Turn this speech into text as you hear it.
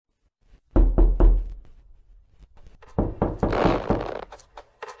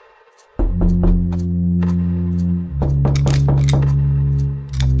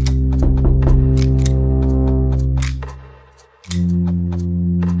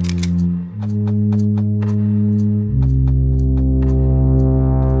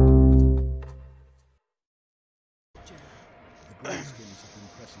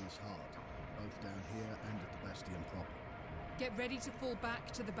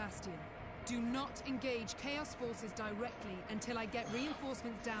back to the Bastion. Do not engage Chaos forces directly until I get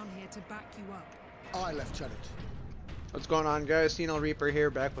reinforcements down here to back you up. Aye, Lieutenant. What's going on, guys? Tino Reaper here,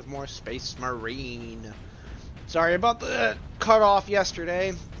 back with more Space Marine. Sorry about the cut off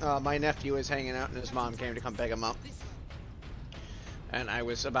yesterday. My nephew was hanging out and his mom came to come pick him up. And I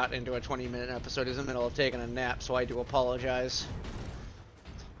was about into a 20-minute episode. He's in the middle of taking a nap, so I do apologize.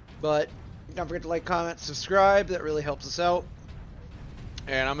 But don't forget to like, comment, subscribe. That really helps us out.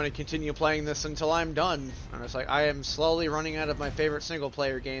 And I'm going to continue playing this until I'm done. And it's like, I am slowly running out of my favorite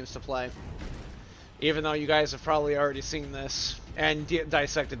single-player games to play. Even though you guys have probably already seen this and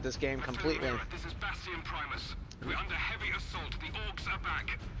dissected this game completely. This is Bastion Primus. We're under heavy assault. The orcs are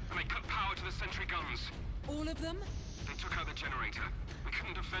back, and they cut power to the sentry guns. All of them? They took out the generator. We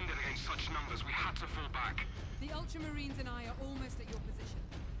couldn't defend it against such numbers. We had to fall back. The Ultramarines and I are almost at your position.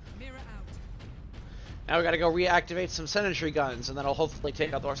 Mirror out. Now we gotta go reactivate some sentry guns, and that'll hopefully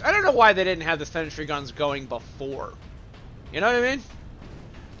take out the orcs. I don't know why they didn't have the sentry guns going before. You know what I mean?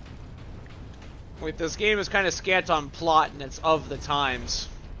 Wait, this game is kind of scant on plot, and it's of the times.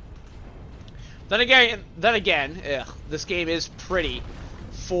 Then again, this game is pretty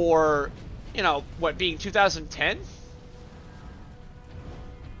for, you know, what, being 2010?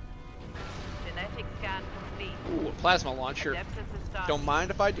 Genetic scan complete. Ooh, a plasma launcher. Don't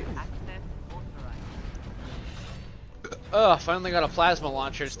mind if I do. Ugh, finally got a plasma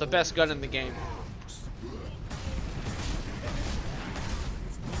launcher. It's the best gun in the game.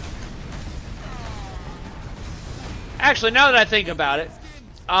 Actually, now that I think about it,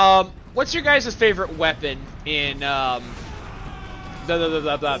 what's your guys' favorite weapon in the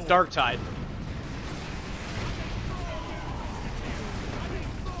Darktide?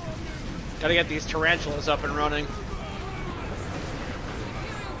 Gotta get these tarantulas up and running.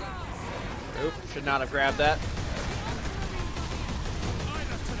 Oop, should not have grabbed that.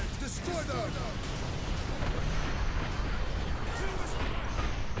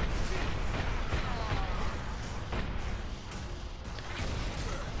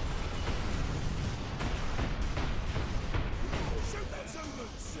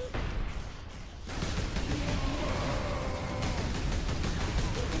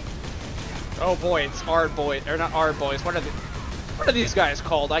 Oh boy, it's Ard boys, or not Ard boys. What are these guys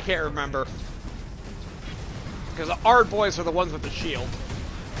called? I can't remember. Because the Ard boys are the ones with the shield.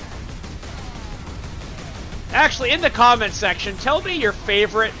 Actually, in the comment section, tell me your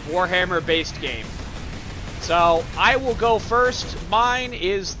favorite Warhammer-based game. So I will go first. Mine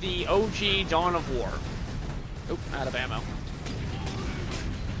is the OG Dawn of War. Oop, out of ammo.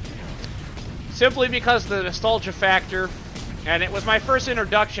 Simply because of the nostalgia factor. And it was my first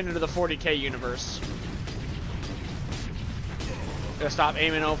introduction into the 40k universe. Gotta stop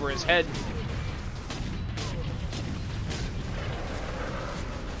aiming over his head.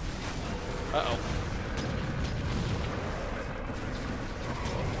 Uh-oh.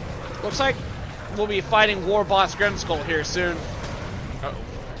 Looks like we'll be fighting War Boss Grimskull here soon. Uh-oh.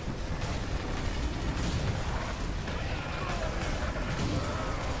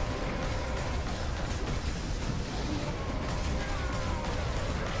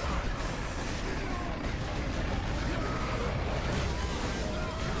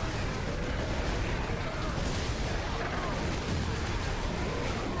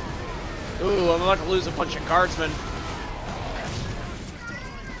 Ooh, I'm about to lose a bunch of guardsmen.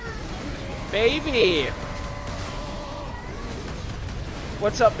 Baby!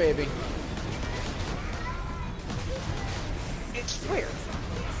 What's up, baby? It's where?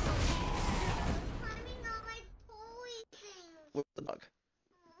 What's the bug?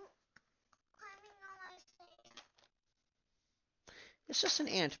 It's just an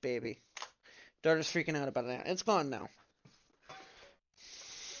ant, baby. Daughter's freaking out about an ant. It's gone now.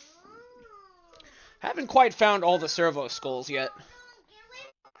 Haven't quite found all the servo skulls yet.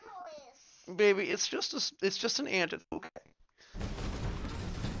 Baby, it's just an ant. It's okay.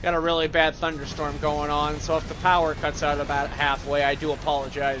 Got a really bad thunderstorm going on, so if the power cuts out about halfway, I do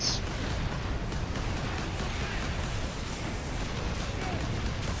apologize.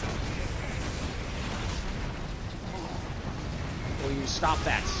 Will you stop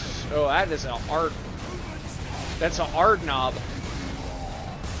that? Oh, that is a hard. That's a hard knob.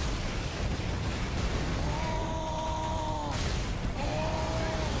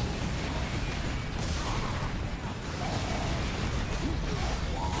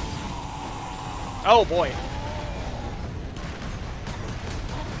 Oh boy.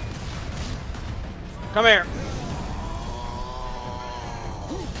 Come here.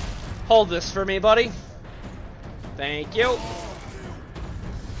 Hold this for me, buddy. Thank you.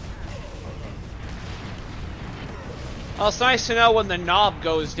 Well, it's nice to know when the knob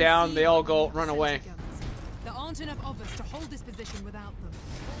goes down, they all go run away. There aren't enough of us to hold this position without them.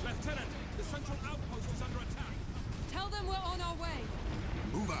 Lieutenant, the central outpost is under attack. Tell them we're on our way.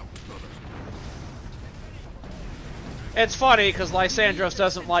 Move out, brothers. It's funny because Lysandros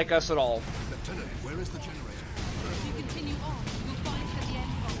doesn't like us at all. Lieutenant, where is the generator? If you continue on, you'll find it at the end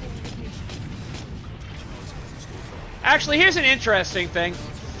of our fortifications. Actually, here's an interesting thing: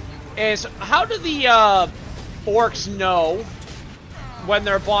 is how do the orcs know when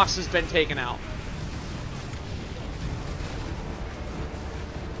their boss has been taken out?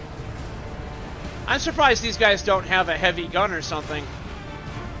 I'm surprised these guys don't have a heavy gun or something.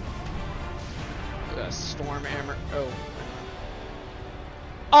 Storm hammer. Oh.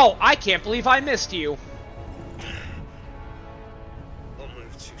 Oh, I can't believe I missed you. Don't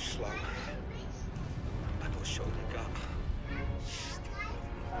move too slow. I got shot in the gut.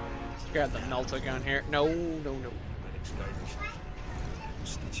 Grab the melta gun here. No, no, no. Medics guidance.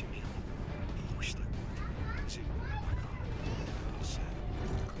 Stitching me. Wish they would. See,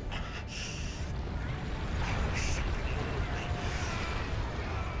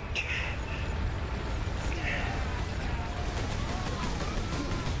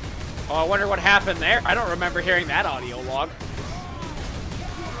 Oh, I wonder what happened there. I don't remember hearing that audio log.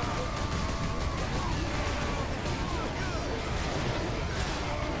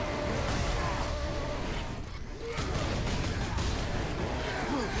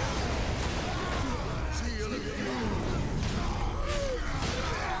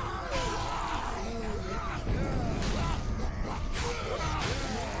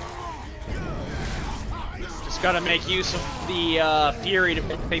 Got to make use of the Fury to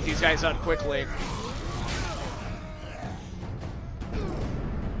take these guys out quickly.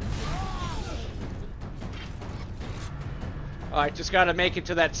 Alright, just got to make it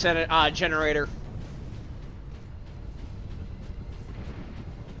to that generator.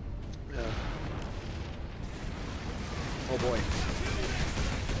 Oh boy.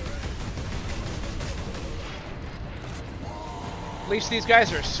 At least these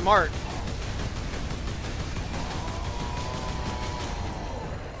guys are smart.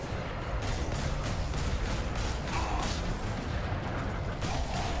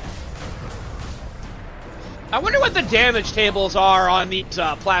 I wonder what the damage tables are on these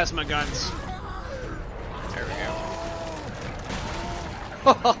plasma guns. There we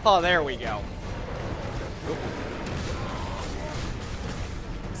go. Oh, there we go. Oop.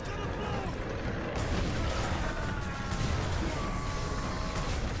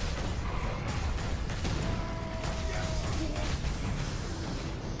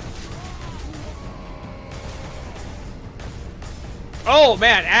 Oh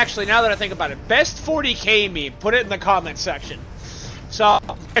man, actually, now that I think about it, best 40k meme, put it in the comment section. So,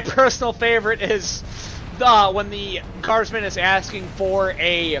 my personal favorite is when the guardsman is asking for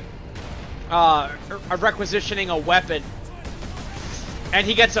a requisitioning a weapon, and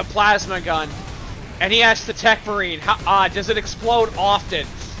he gets a plasma gun, and he asks the tech marine, does it explode often?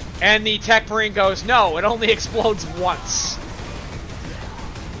 And the tech marine goes, no, it only explodes once.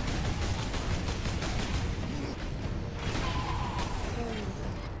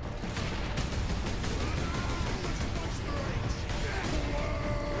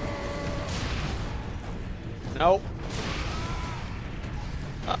 Nope.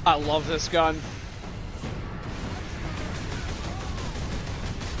 I love this gun.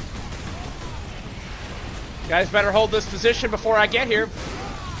 Guys better hold this position before I get here.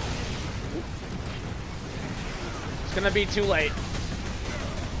 It's gonna be too late.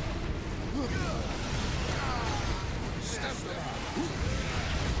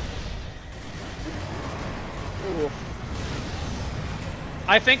 Ooh.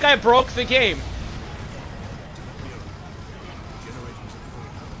 I think I broke the game.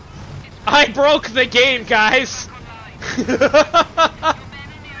 I broke the game, guys!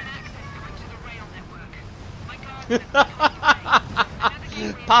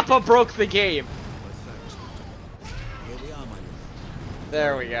 Papa broke the game.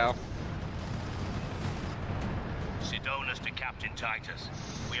 There we go. Sidonus to Captain Titus.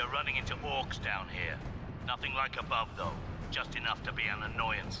 We are running into orcs down here. Nothing like above, though. Just enough to be an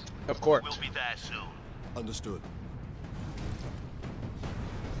annoyance. Of course. We'll be there soon. Understood.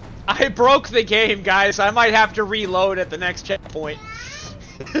 I broke the game, guys. I might have to reload at the next checkpoint.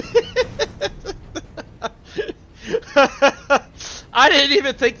 I didn't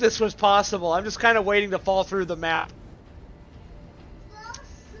even think this was possible. I'm just kind of waiting to fall through the map.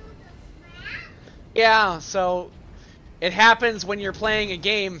 Yeah, so it happens when you're playing a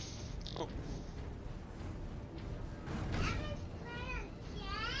game.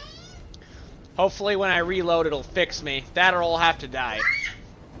 Hopefully when I reload it'll fix me. That or I'll have to die.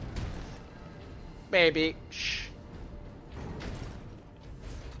 Maybe. Shh.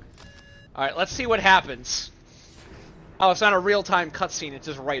 Alright, let's see what happens. Oh, it's not a real-time cutscene, it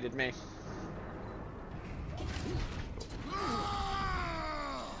just righted me.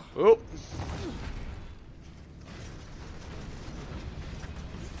 Oop.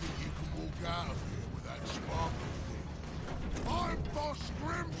 You can walk out of here with that sparkle thing. I'm Boss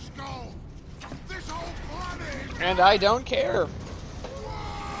Grimskull! This whole planet! And I don't care.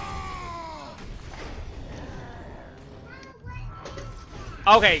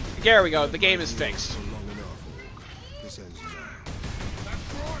 Okay, there we go. The game is fixed. Long enough, Orc. This ends now.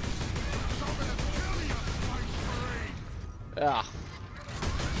 That's right! I'm gonna kill you, Space Marine! Ah.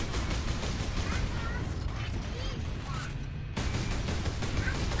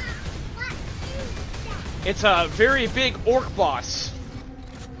 It's a very big orc boss.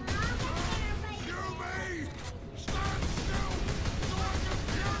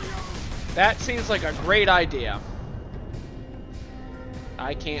 That seems like a great idea.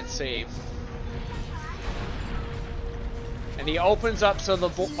 I can't save. And he opens up so the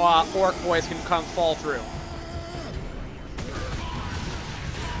orc boys can come fall through.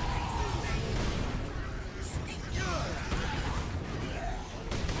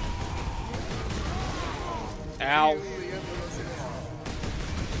 Ow.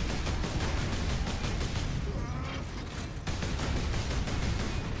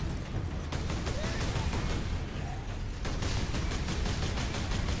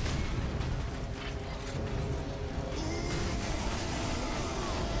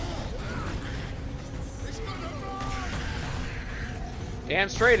 Damn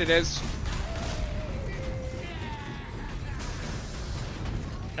straight it is.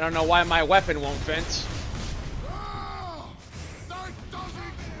 I don't know why my weapon won't vent.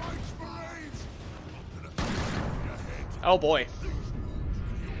 Oh boy.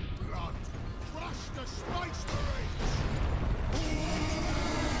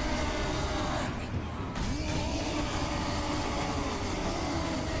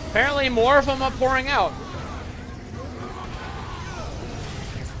 Apparently more of them are pouring out.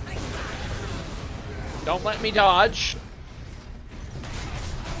 Don't let me dodge.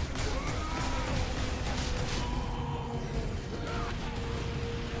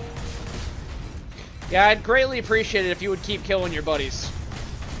 Yeah, I'd greatly appreciate it if you would keep killing your buddies.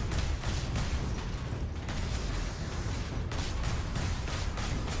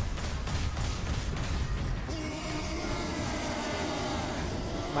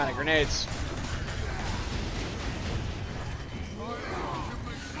 I'm out of grenades.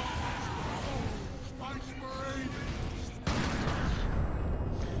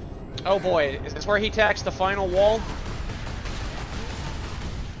 Oh boy, is this where he attacks the final wall?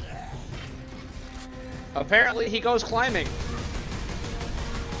 Apparently he goes climbing.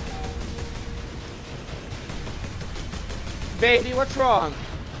 Baby, what's wrong?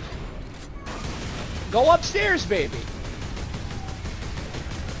 Go upstairs, baby.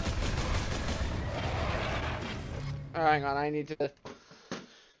 Oh, hang on, I need to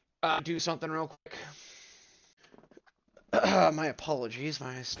do something real quick. My apologies,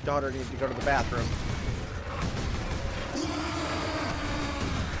 my daughter needed to go to the bathroom.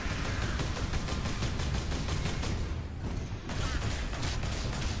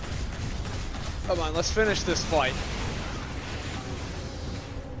 Come on, let's finish this fight.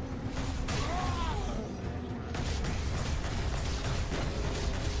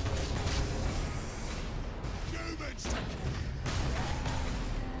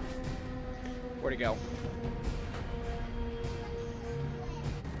 Where'd he go?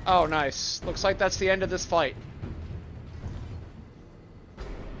 Oh, nice. Looks like that's the end of this fight.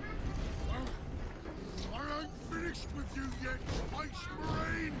 I ain't finished with you yet, Space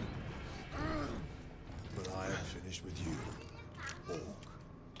Marine! But I am finished with you, Orc.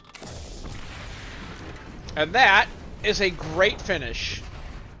 And that is a great finish.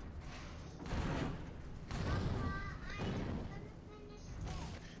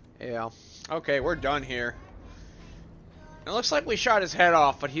 Yeah. Okay, we're done here. It looks like we shot his head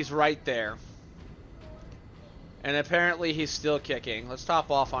off, but he's right there. And apparently he's still kicking. Let's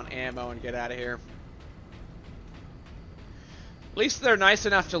top off on ammo and get out of here. At least they're nice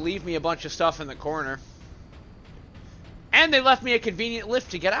enough to leave me a bunch of stuff in the corner. And they left me a convenient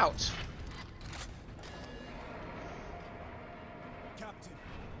lift to get out. Captain,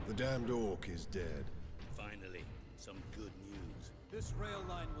 the damned Orc is dead. Finally, some good news. This rail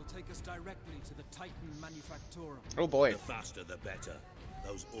line will take us directly to the Titan Manufactorum. Oh boy. The faster the better.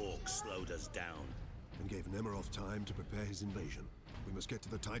 Those orcs slowed us down. And gave Nemeroth time to prepare his invasion. We must get to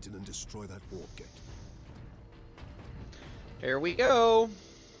the Titan and destroy that warp gate. Here we go.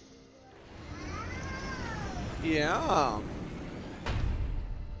 Yeah.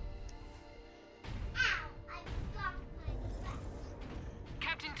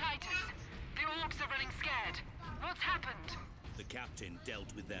 Captain Titus, the orcs are running scared. What's happened? The captain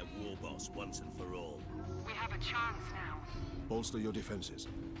dealt with their war boss once and for all. We have a chance now. Bolster your defenses.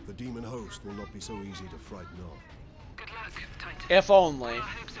 The demon host will not be so easy to frighten off. Good luck, Titus. If only. Our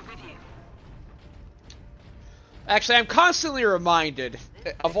hopes are with you. Actually, I'm constantly reminded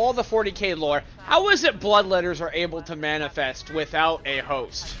of all the 40k lore. How is it Bloodletters are able to manifest without a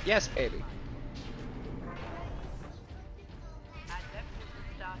host? Yes, baby. Adeptus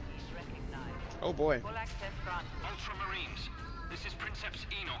Astartes recognized. Oh boy. Full access granted. Ultramarines, this is Princeps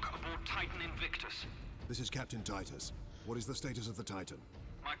Enoch aboard Titan Invictus. This is Captain Titus. What is the status of the Titan?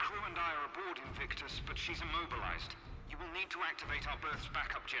 My crew and I are aboard Invictus, but she's immobilized. You will need to activate our berth's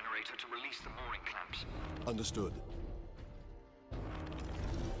backup generator to release the mooring clamps. Understood.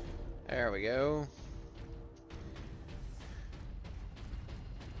 There we go.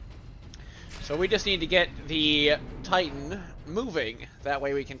 So we just need to get the Titan moving. That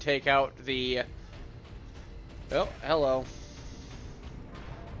way we can take out the... Oh, hello.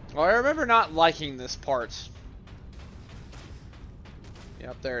 Oh, I remember not liking this part.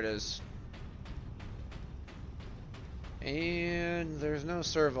 Yep, there it is. And there's no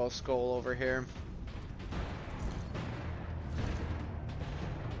servo skull over here.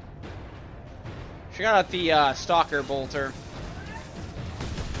 She got out the stalker bolter.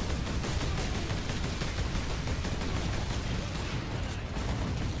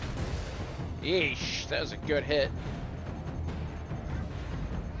 Yeesh, that was a good hit.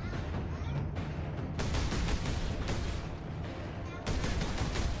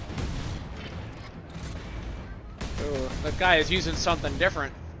 Ooh, that guy is using something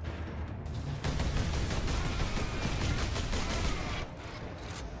different.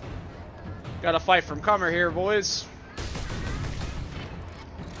 Gotta fight from cover here, boys.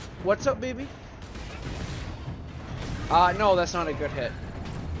 What's up, baby? No, that's not a good hit.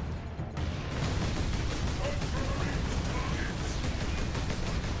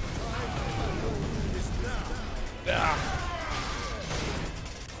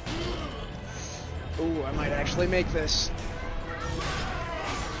 Ooh, I might actually make this.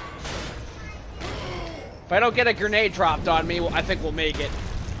 If I don't get a grenade dropped on me, I think we'll make it.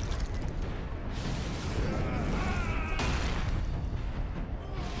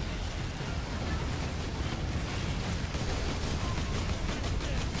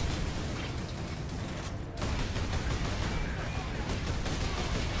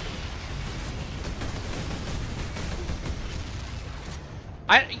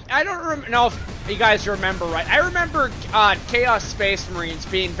 I don't know if you guys remember right. I remember Chaos Space Marines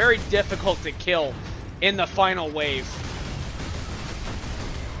being very difficult to kill in the final wave.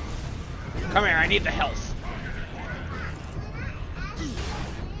 Come here, I need the health.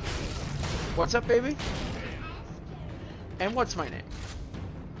 What's up, baby? And what's my name?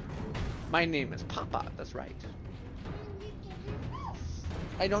 My name is Papa, that's right.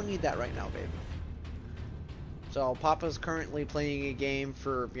 I don't need that right now, babe. So Papa's currently playing a game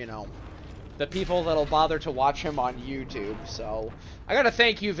for, you know, the people that'll bother to watch him on YouTube. So I gotta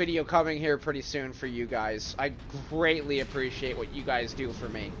thank you video coming here pretty soon for you guys. I greatly appreciate what you guys do for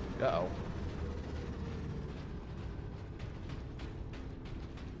me. Uh-oh.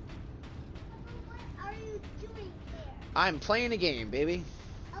 What are you doing here? I'm playing a game, baby.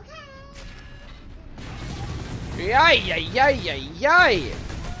 Okay. Yay, yay, yay, yay, yay!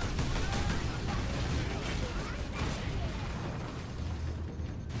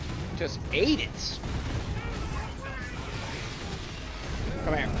 Just ate it.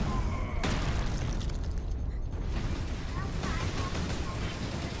 Come here.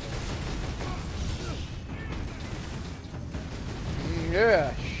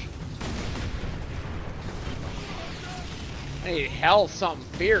 Yes. I need health, something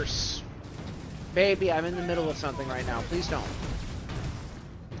fierce. Baby, I'm in the middle of something right now. Please don't.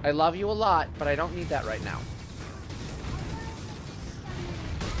 I love you a lot, but I don't need that right now.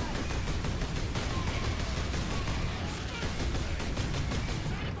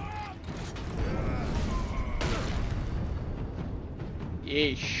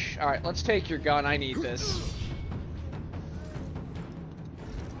 Yeesh. Alright, let's take your gun. I need this.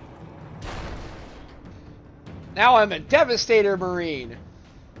 Now I'm a Devastator Marine.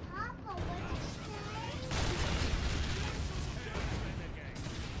 Papa, what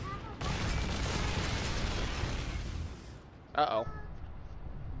Uh-oh.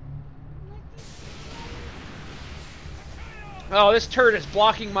 Oh, this turret is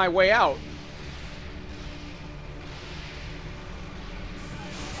blocking my way out.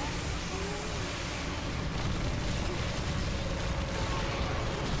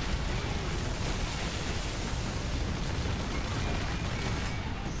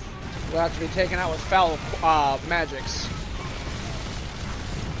 We'll have to be taken out with foul magics.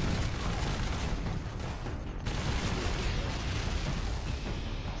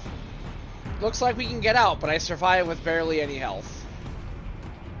 Looks like we can get out, but I survive with barely any health.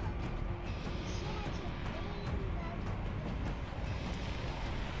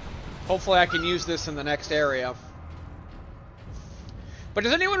 Hopefully I can use this in the next area. But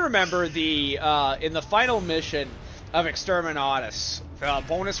does anyone remember the, in the final mission of Exterminatus,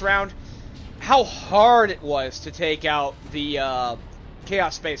 bonus round, how hard it was to take out the,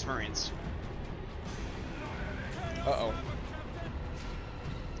 Chaos Space Marines? Uh-oh.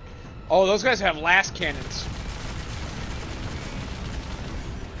 Oh, those guys have last cannons.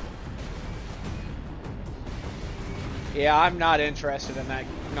 Yeah, I'm not interested in that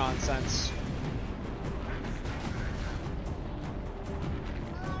nonsense.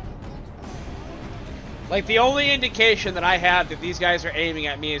 Like, the only indication that I have that these guys are aiming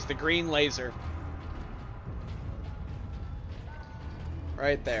at me is the green laser.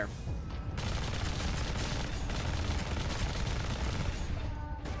 Right there.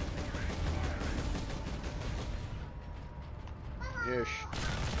 Yeesh.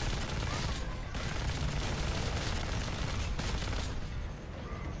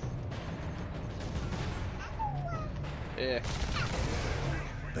 Yeah.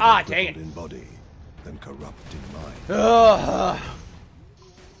 Ah, dang it. In body, then corrupt in mind. Ugh.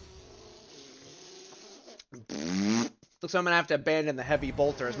 Looks like I'm gonna have to abandon the heavy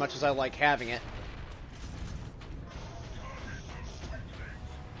bolter as much as I like having it.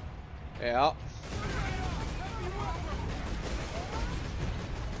 Yeah.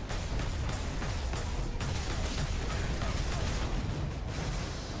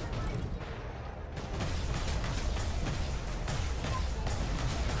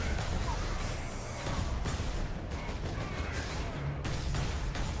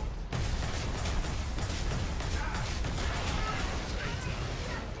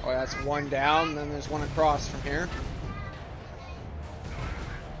 Oh, that's one down, then there's one across from here.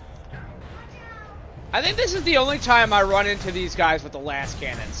 I think this is the only time I run into these guys with the last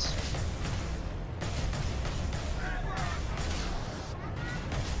cannons.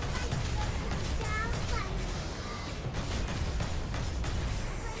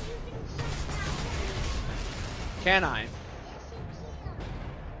 Can I?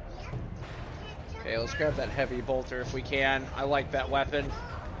 Okay, let's grab that heavy bolter if we can. I like that weapon.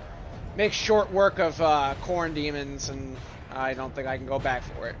 Makes short work of corn demons, and I don't think I can go back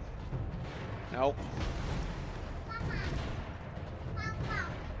for it. Nope.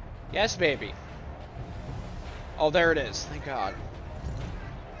 Yes, baby. Oh, there it is. Thank God.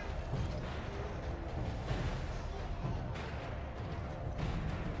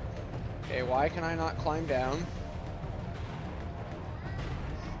 Okay, why can I not climb down?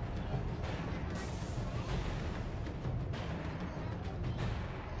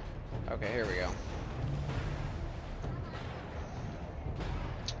 Okay, here we go.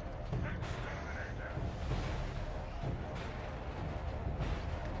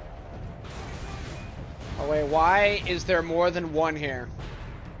 Oh wait, why is there more than one here?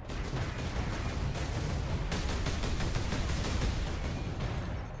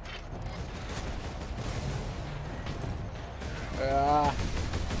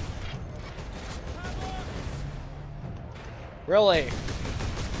 Really?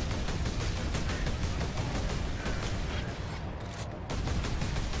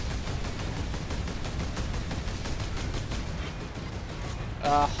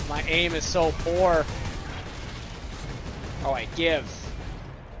 My aim is so poor. Oh, I give.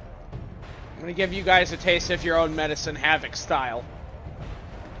 I'm gonna give you guys a taste of your own medicine, Havoc style.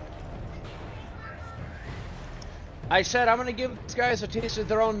 I said I'm gonna give these guys a taste of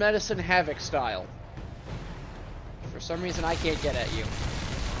their own medicine, Havoc style. For some reason, I can't get at you.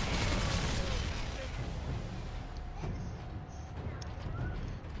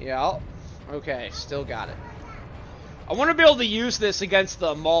 Yeah. Okay, still got it. I want to be able to use this against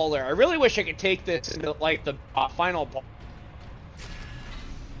the Mauler. I really wish I could take this into, like, the final boss.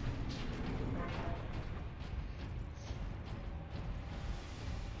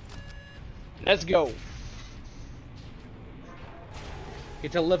 Let's go.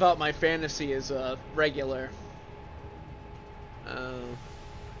 Get to live out my fantasy as a regular.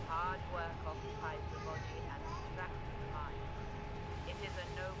 Hard work occupies the body and distracts the mind. It is a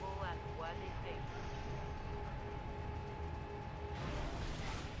noble and worthy thing.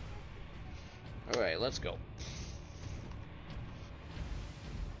 Alright, let's go.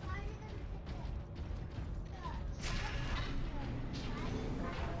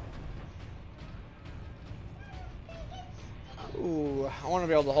 Ooh, I want to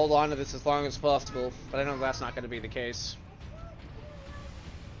be able to hold on to this as long as possible, but I know that's not going to be the case.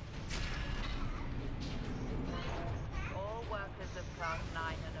 All workers of Class 9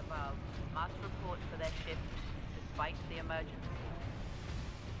 and above must report for their shifts despite the emergency.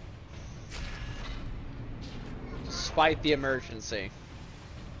 Despite the emergency.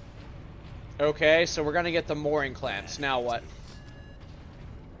 Okay, so we're going to get the mooring clamps. Now what?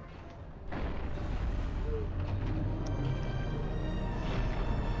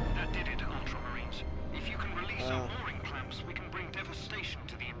 That did it, Ultramarines. If you can release our mooring clamps, we can bring devastation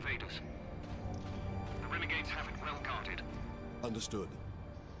to the invaders. The renegades have it well guarded. Understood.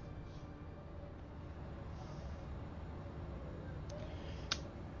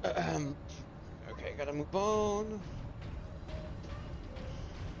 Okay, gotta move on.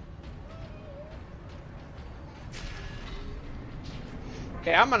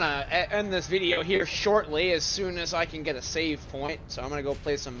 Okay, I'm gonna end this video here shortly as soon as I can get a save point. So I'm gonna go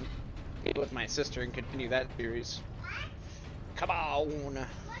play some with my sister and continue that series. Come on.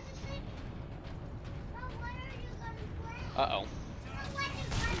 Uh-oh.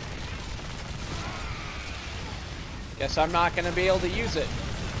 Guess I'm not gonna be able to use it.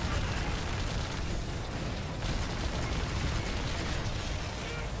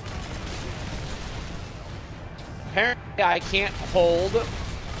 Apparently I can't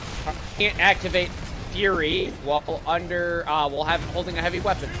can't activate Fury while under, while holding a heavy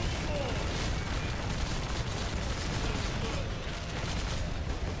weapon.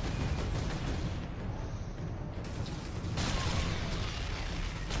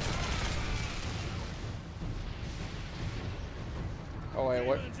 Oh wait,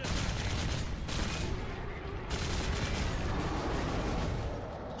 what?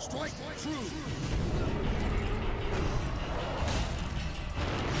 Strike true.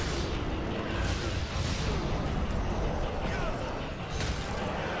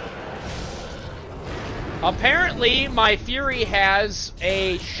 Apparently, my Fury has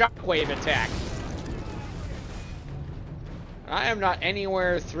a shockwave attack. I am not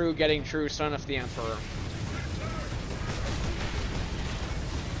anywhere through getting True Son of the Emperor.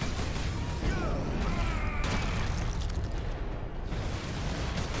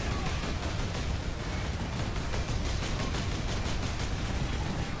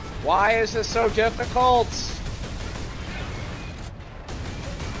 Why is this so difficult?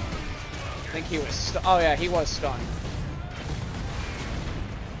 I think he was oh yeah, he was stunned.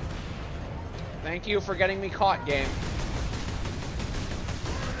 Thank you for getting me caught, game.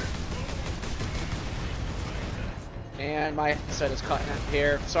 And my headset is cutting out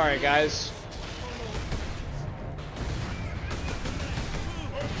here. Sorry, guys.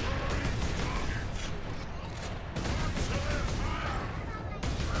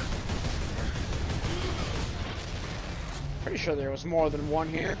 Pretty sure there was more than one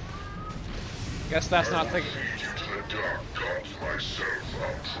here. Guess that's not the...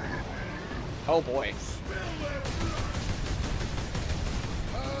 Oh boy.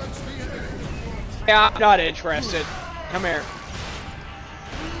 Yeah, I'm not interested. Come here.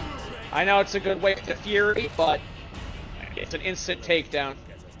 I know it's a good way to Fury, but it's an instant takedown.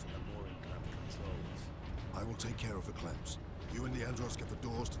 I will take care of the clamps. You and Leandros get the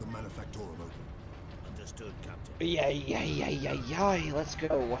doors to the Manufactorum open. Understood, Captain. Yeah, let's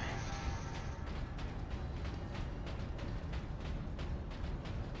go.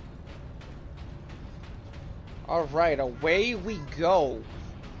 Alright, away we go.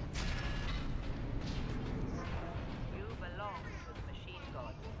 You belong to the machine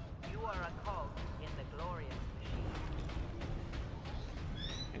god. You are a cog in the glorious machine.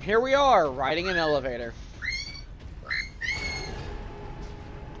 And here we are, riding an elevator.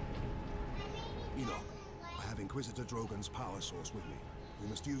 Enoch, I have Inquisitor Drogon's power source with me. We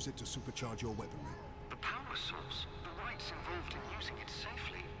must use it to supercharge your weaponry. The power source? The rights involved in using it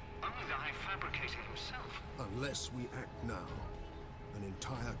safely. Only the High Fabricator himself. Unless we act now, an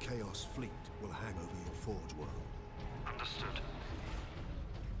entire Chaos fleet will hang over your forge world. Understood.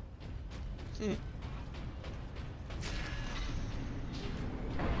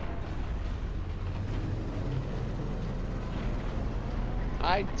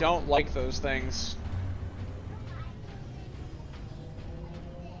 I don't like those things.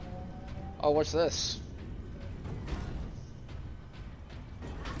 Oh, what's this?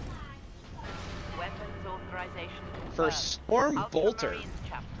 Weapons authorization For confirmed. Storm Bolter. Ultramarines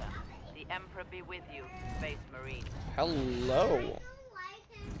chapter. The Emperor be with you, Space Marine. Hello.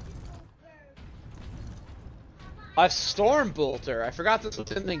 A storm bolter. I forgot this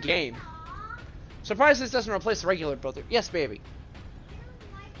was in the game. Surprised this doesn't replace the regular bolter. Yes, baby.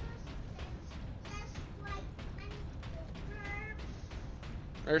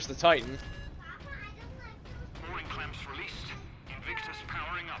 There's the Titan. Mooring clamps released. Invictus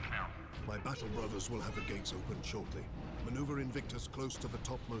powering up now. My battle brothers will have the gates open shortly. Maneuver Invictus close to the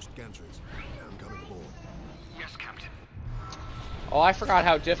topmost gantries. I'm coming aboard. Yes, Captain. Oh, I forgot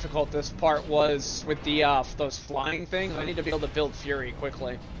how difficult this part was with the those flying things. I need to be able to build Fury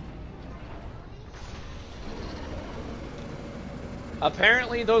quickly.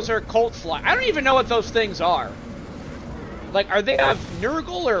 Apparently those are Colt fly. I don't even know what those things are. Like, are they of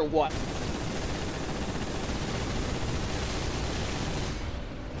Nurgle or what?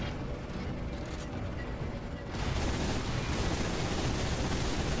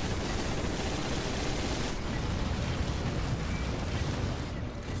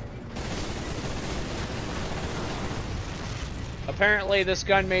 Apparently this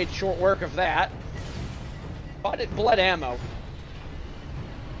gun made short work of that. But it bled ammo. Is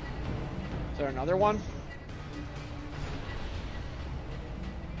there another one?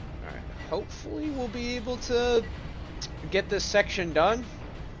 Alright, hopefully we'll be able to get this section done.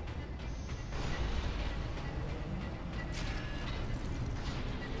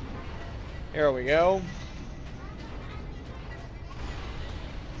 Here we go.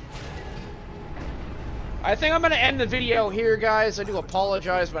 I think I'm going to end the video here, guys. I do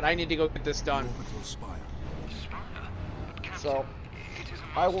apologize, but I need to go get this done. So,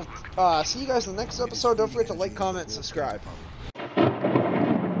 I will see you guys in the next episode. Don't forget to like, comment, subscribe.